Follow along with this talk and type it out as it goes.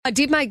I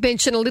did make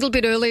mention a little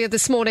bit earlier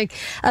this morning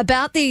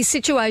about the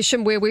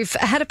situation where we've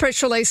had a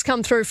press release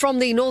come through from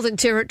the Northern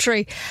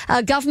Territory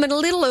government a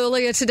little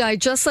earlier today,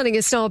 just letting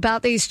us know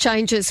about these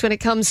changes when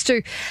it comes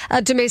to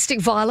domestic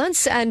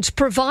violence and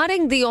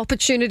providing the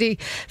opportunity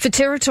for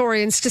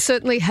Territorians to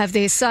certainly have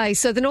their say.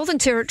 So the Northern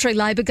Territory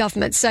Labor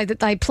government say that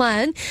they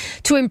plan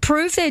to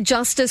improve their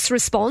justice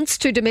response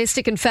to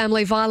domestic and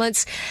family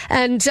violence,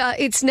 and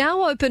it's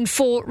now open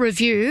for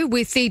review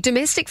with the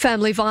Domestic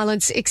Family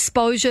Violence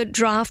Exposure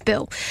Draft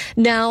Bill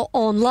now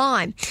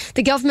online.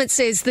 The government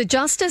says the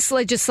Justice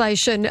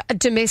Legislation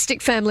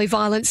Domestic Family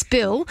Violence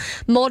Bill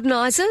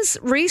modernises,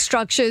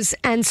 restructures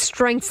and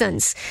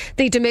strengthens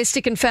the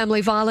Domestic and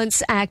Family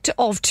Violence Act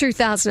of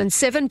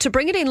 2007 to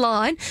bring it in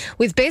line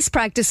with best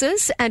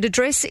practices and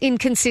address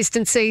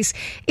inconsistencies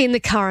in the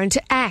current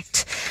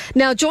Act.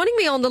 Now, joining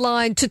me on the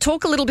line to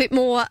talk a little bit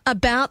more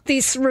about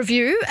this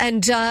review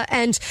and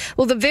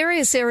the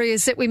various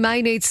areas that we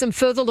may need some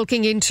further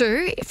looking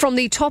into, from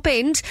the top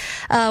end,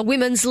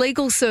 Women's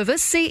Legal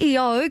Service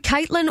CEO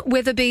Caitlin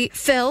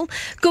Weatherby-Fell.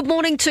 Good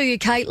morning to you,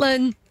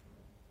 Caitlin.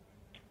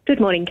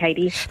 Good morning,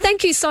 Katie.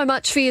 Thank you so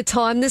much for your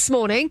time this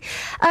morning.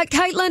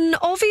 Caitlin,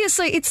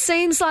 obviously it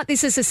seems like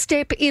this is a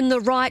step in the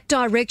right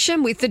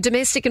direction with the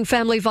Domestic and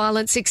Family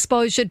Violence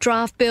Exposure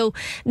Draft Bill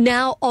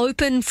now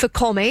open for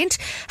comment.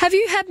 Have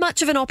you had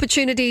much of an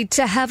opportunity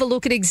to have a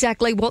look at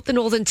exactly what the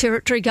Northern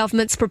Territory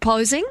government's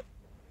proposing?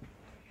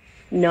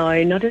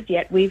 No, not as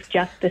yet.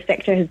 The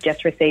sector has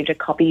just received a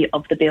copy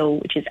of the bill,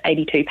 which is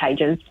 82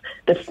 pages,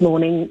 this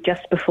morning,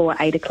 just before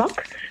 8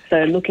 o'clock.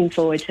 So looking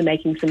forward to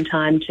making some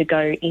time to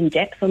go in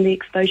depth on the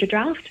exposure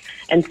draft,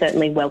 and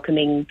certainly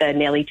welcoming the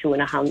nearly two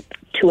and a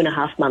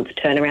half month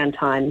turnaround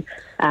time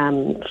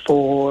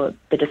for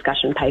the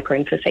discussion paper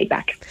and for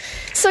feedback.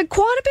 So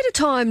quite a bit of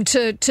time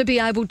to be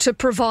able to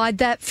provide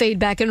that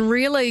feedback and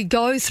really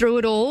go through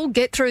it all,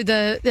 get through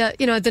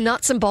the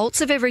nuts and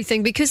bolts of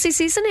everything, because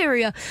this is an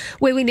area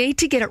where we need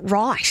to get it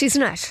right,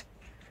 isn't it?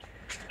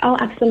 Oh,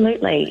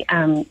 absolutely.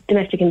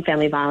 Domestic and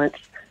family violence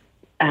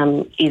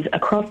is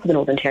across the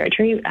Northern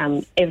Territory.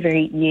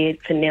 Every year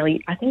for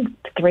nearly,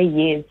 3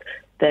 years,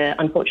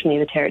 unfortunately,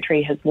 the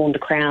Territory has worn the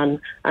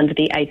crown under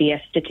the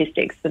ABS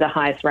statistics for the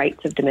highest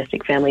rates of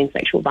domestic, family and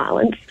sexual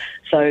violence.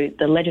 So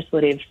the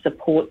legislative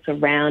supports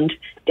around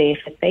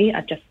DFSV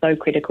are just so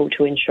critical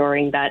to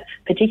ensuring that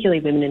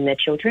particularly women and their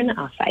children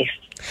are safe.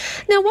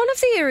 Now, one of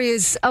the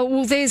areas,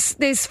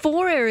 there's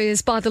 4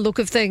 areas by the look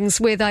of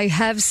things where they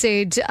have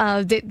said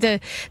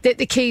that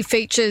the key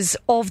features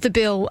of the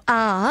bill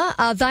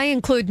they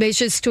include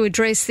measures to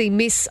address the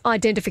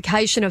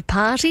misidentification of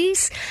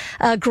parties,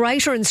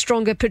 greater and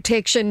stronger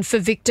protection for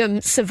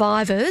victim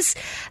survivors,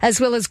 as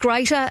well as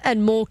greater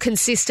and more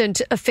consistent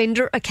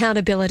offender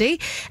accountability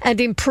and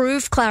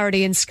improved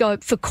clarity and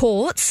scope for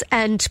courts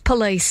and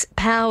police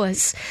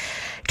powers.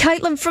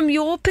 Caitlin, from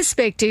your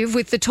perspective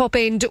with the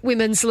top-end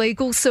Women's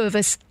Legal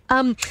Service,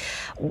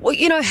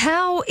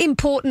 how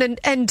important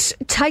and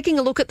taking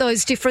a look at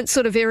those different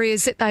sort of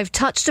areas that they've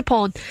touched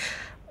upon,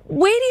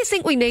 where do you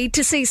think we need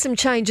to see some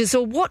changes,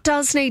 or what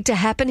does need to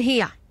happen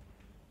here?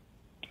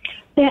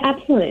 There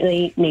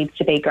absolutely needs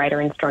to be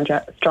greater and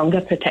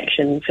stronger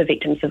protection for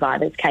victim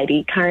survivors,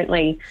 Katie.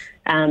 Currently,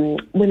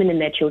 women and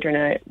their children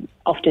are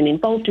often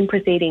involved in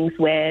proceedings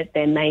where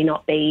there may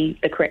not be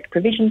the correct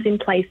provisions in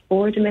place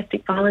for a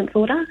domestic violence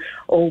order,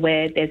 or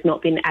where there's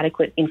not been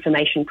adequate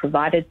information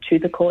provided to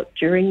the court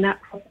during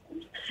that process.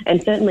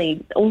 And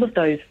certainly all of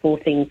those 4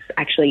 things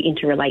actually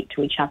interrelate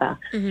to each other.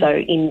 Mm-hmm. So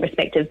in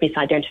respect of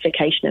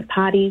misidentification of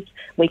parties,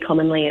 we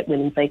commonly at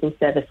Women's Legal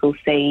Service will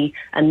see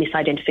a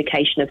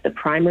misidentification of the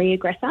primary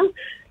aggressor.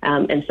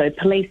 And so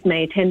police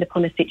may attend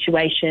upon a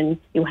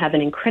situation, you'll have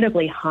an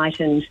incredibly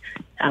heightened,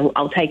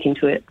 I'll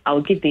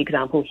give the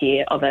example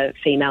here of a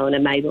female and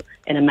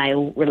a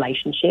male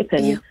relationship,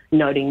 and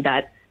noting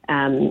that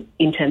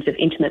in terms of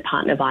intimate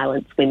partner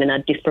violence, women are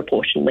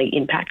disproportionately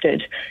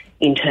impacted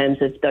in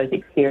terms of those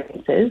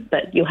experiences.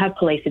 But you'll have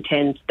police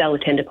they'll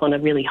attend upon a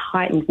really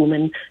heightened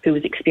woman who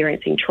is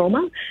experiencing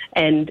trauma,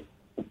 and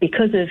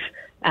because of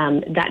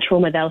that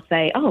trauma, they'll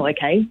say, oh,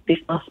 okay, this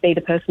must be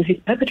the person who's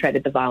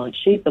perpetrated the violence.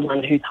 She's the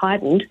one who's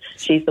heightened.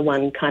 She's the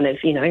one kind of,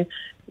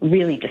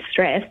 really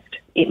distressed.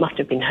 It must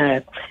have been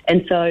her.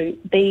 And so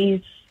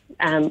these,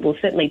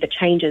 certainly the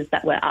changes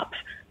that were up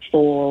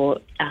for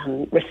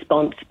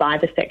response by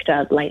the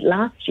sector late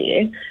last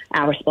year,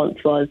 our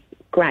response was,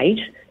 great,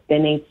 there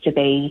needs to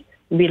be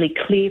really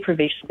clear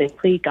provisions and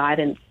clear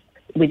guidance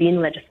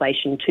within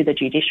legislation to the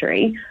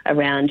judiciary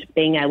around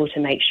being able to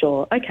make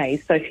sure, okay,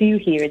 so who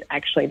here is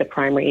actually the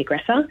primary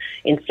aggressor,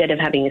 instead of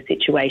having a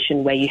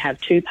situation where you have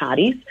 2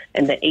 parties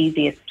and the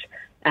easiest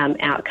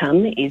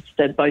outcome is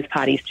for both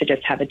parties to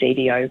just have a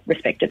DVO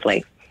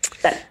respectively.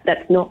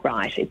 That's not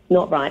right. It's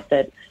not right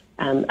that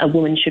a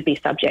woman should be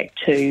subject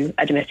to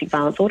a domestic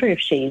violence order if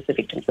she is the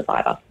victim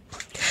survivor.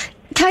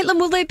 Caitlin,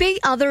 will there be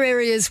other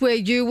areas where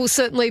you will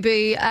certainly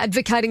be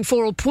advocating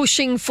for or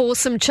pushing for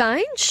some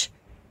change?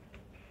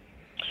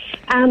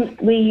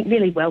 We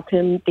really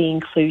welcome the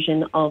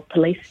inclusion of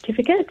police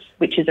certificates,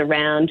 which is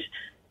around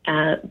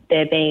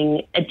there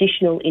being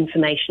additional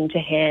information to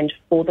hand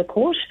for the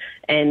court,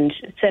 and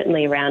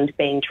certainly around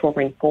being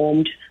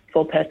trauma-informed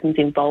for persons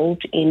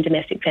involved in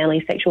domestic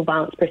family sexual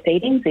violence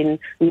proceedings, in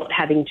not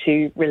having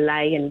to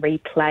relay and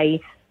replay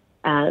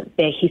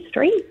their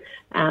history.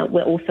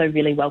 We're also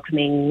really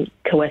welcoming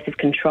coercive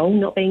control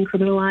not being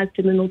criminalised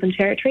in the Northern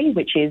Territory,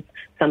 which is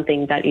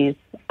something that is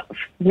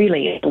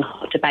really in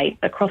hot debate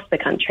across the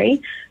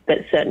country, but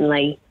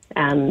certainly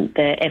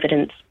the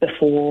evidence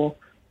before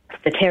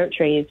the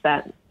Territory is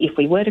that if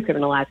we were to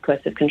criminalise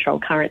coercive control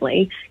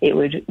currently, it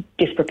would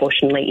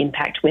disproportionately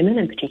impact women,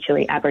 and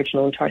particularly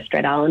Aboriginal and Torres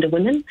Strait Islander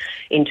women,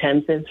 in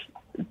terms of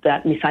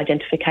that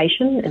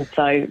misidentification. And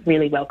so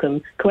really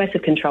welcome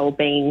coercive control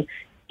being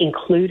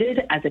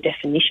included as a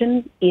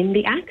definition in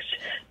the Act,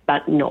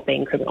 but not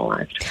being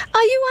criminalised.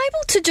 Are you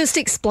able to just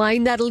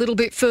explain that a little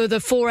bit further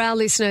for our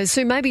listeners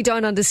who maybe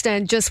don't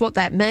understand just what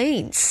that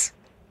means?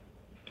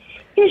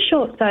 Yeah,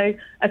 sure. So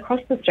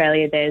across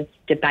Australia, there's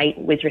debate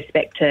with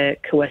respect to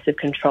coercive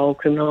control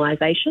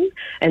criminalisation.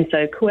 And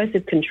so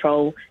coercive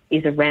control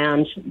is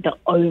around the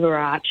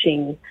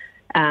overarching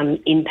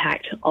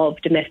impact of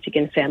domestic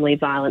and family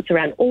violence,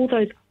 around all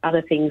those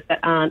other things that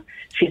aren't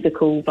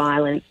physical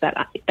violence,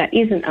 that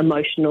isn't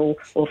emotional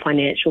or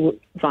financial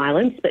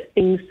violence, but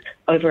things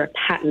over a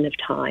pattern of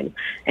time.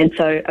 And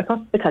so across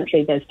the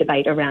country, there's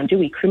debate around, do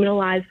we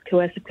criminalise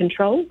coercive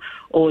control,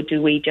 or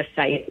do we just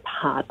say it's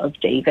part of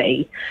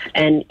DV?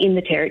 And in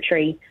the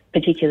Territory,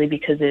 particularly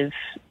because of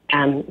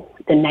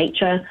the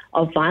nature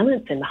of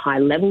violence and the high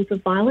levels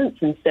of violence,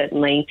 and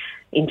certainly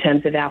in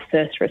terms of our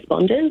first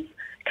responders,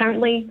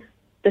 currently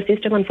the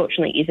system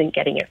unfortunately isn't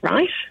getting it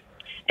right.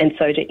 And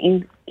so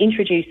to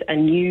introduce a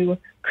new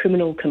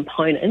criminal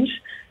component,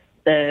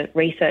 the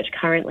research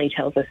currently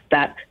tells us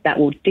that that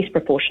will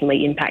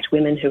disproportionately impact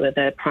women who are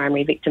the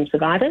primary victim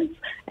survivors.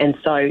 And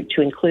so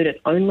to include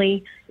it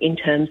only in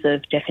terms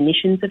of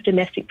definitions of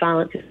domestic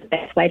violence is the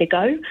best way to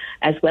go,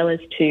 as well as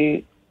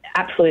to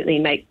absolutely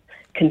make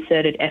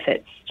concerted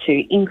efforts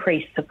to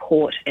increase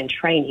support and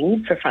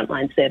training for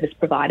frontline service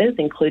providers,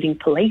 including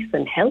police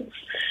and health,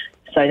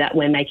 so that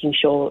we're making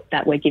sure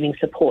that we're giving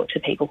support to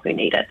people who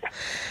need it.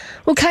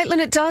 Well, Caitlin,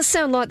 it does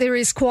sound like there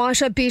is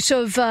quite a bit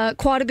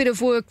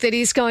of work that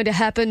is going to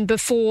happen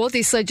before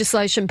this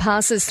legislation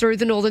passes through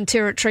the Northern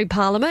Territory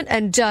Parliament,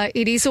 and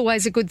it is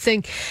always a good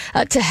thing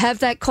to have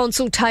that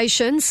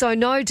consultation. So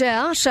no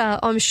doubt,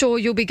 I'm sure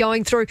you'll be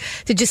going through.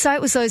 Did you say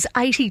it was those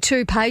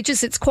 82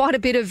 pages? It's quite a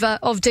bit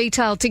of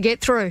detail to get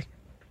through.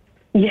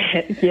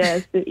 Yeah,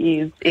 yes, it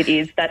is. It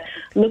is. But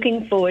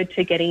looking forward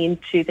to getting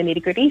into the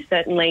nitty-gritty.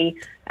 Certainly,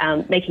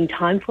 making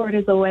time for it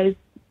is always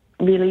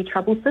really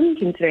troublesome,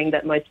 considering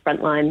that most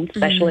frontline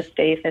specialist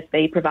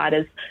DFSB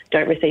providers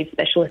don't receive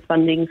specialist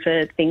funding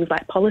for things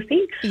like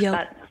policy. Yep.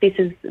 But this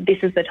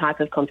is the type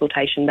of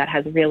consultation that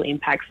has real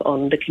impacts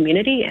on the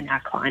community and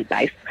our client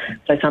base.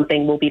 So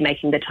something we'll be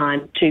making the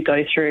time to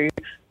go through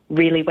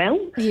really well,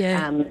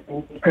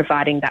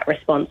 providing that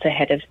response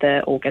ahead of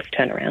the August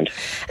turnaround.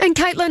 And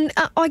Caitlin,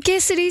 I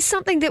guess it is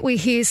something that we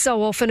hear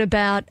so often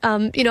about,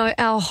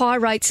 our high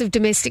rates of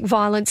domestic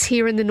violence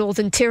here in the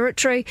Northern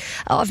Territory.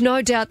 I've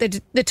no doubt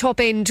that the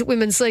top-end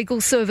Women's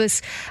Legal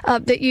Service,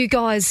 that you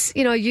guys,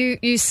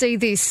 you see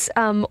this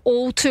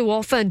all too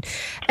often.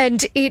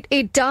 And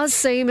it does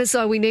seem as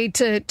though we need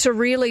to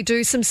really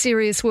do some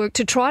serious work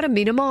to try to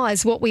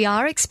minimise what we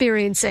are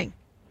experiencing.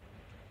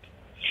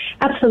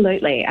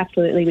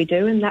 Absolutely we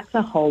do, and that's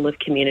a whole of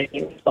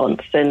community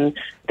response. And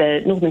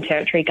the Northern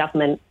Territory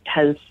Government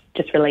has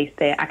just released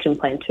their Action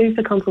Plan 2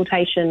 for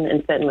consultation,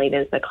 and certainly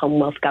there's the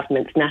Commonwealth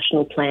Government's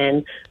National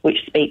Plan,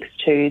 which speaks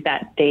to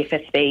that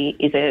DFSB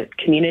is a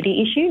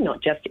community issue,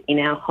 not just in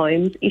our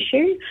homes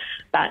issue.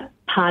 But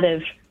part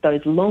of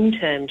those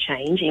long-term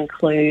change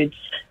includes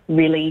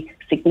really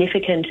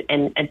significant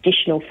and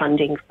additional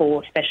funding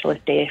for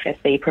specialist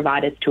DFSB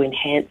providers to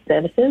enhance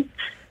services.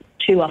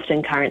 Too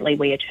often currently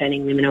we are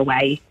turning women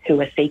away who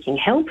are seeking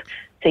help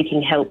to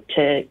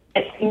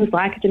get things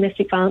like a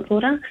domestic violence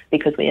order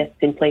because we are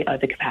simply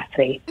over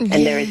capacity. Yeah.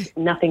 And there is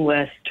nothing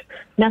worse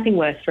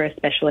for a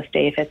specialist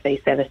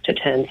DFSB service to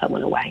turn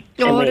someone away.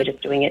 And we're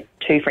just doing it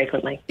too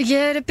frequently.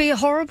 Yeah, it'd be a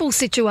horrible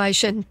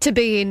situation to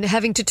be in,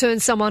 having to turn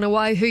someone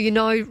away who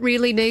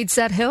really needs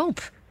that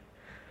help.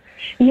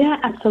 Yeah,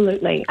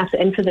 absolutely.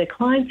 And for the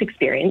client's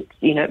experience,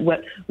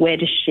 where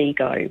does she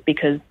go?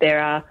 Because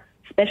there are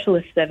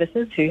specialist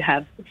services who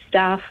have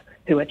staff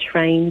who are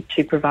trained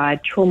to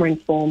provide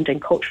trauma-informed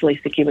and culturally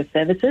secure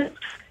services.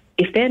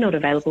 If they're not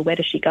available, where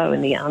does she go?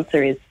 And the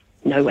answer is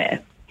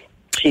nowhere.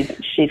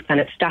 She's kind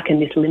of stuck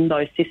in this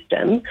limbo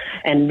system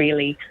and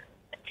really,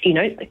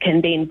 can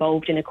be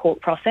involved in a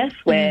court process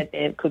where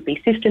there could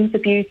be systems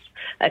abuse,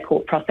 a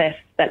court process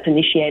that's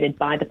initiated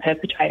by the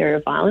perpetrator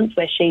of violence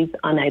where she's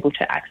unable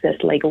to access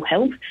legal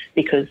help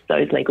because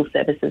those legal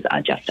services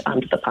are just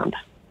under the pump.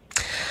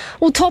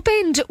 Well, Top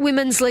End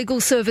Women's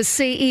Legal Service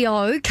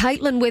CEO,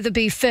 Caitlin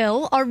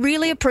Weatherby-Fell, I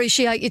really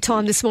appreciate your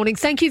time this morning.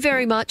 Thank you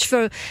very much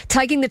for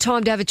taking the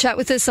time to have a chat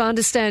with us. I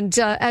understand,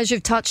 as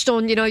you've touched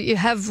on, you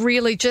have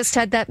really just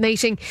had that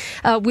meeting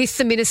with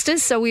the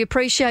ministers, so we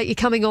appreciate you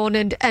coming on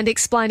and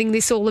explaining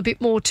this all a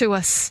bit more to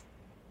us.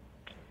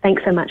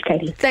 Thanks so much,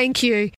 Katie. Thank you.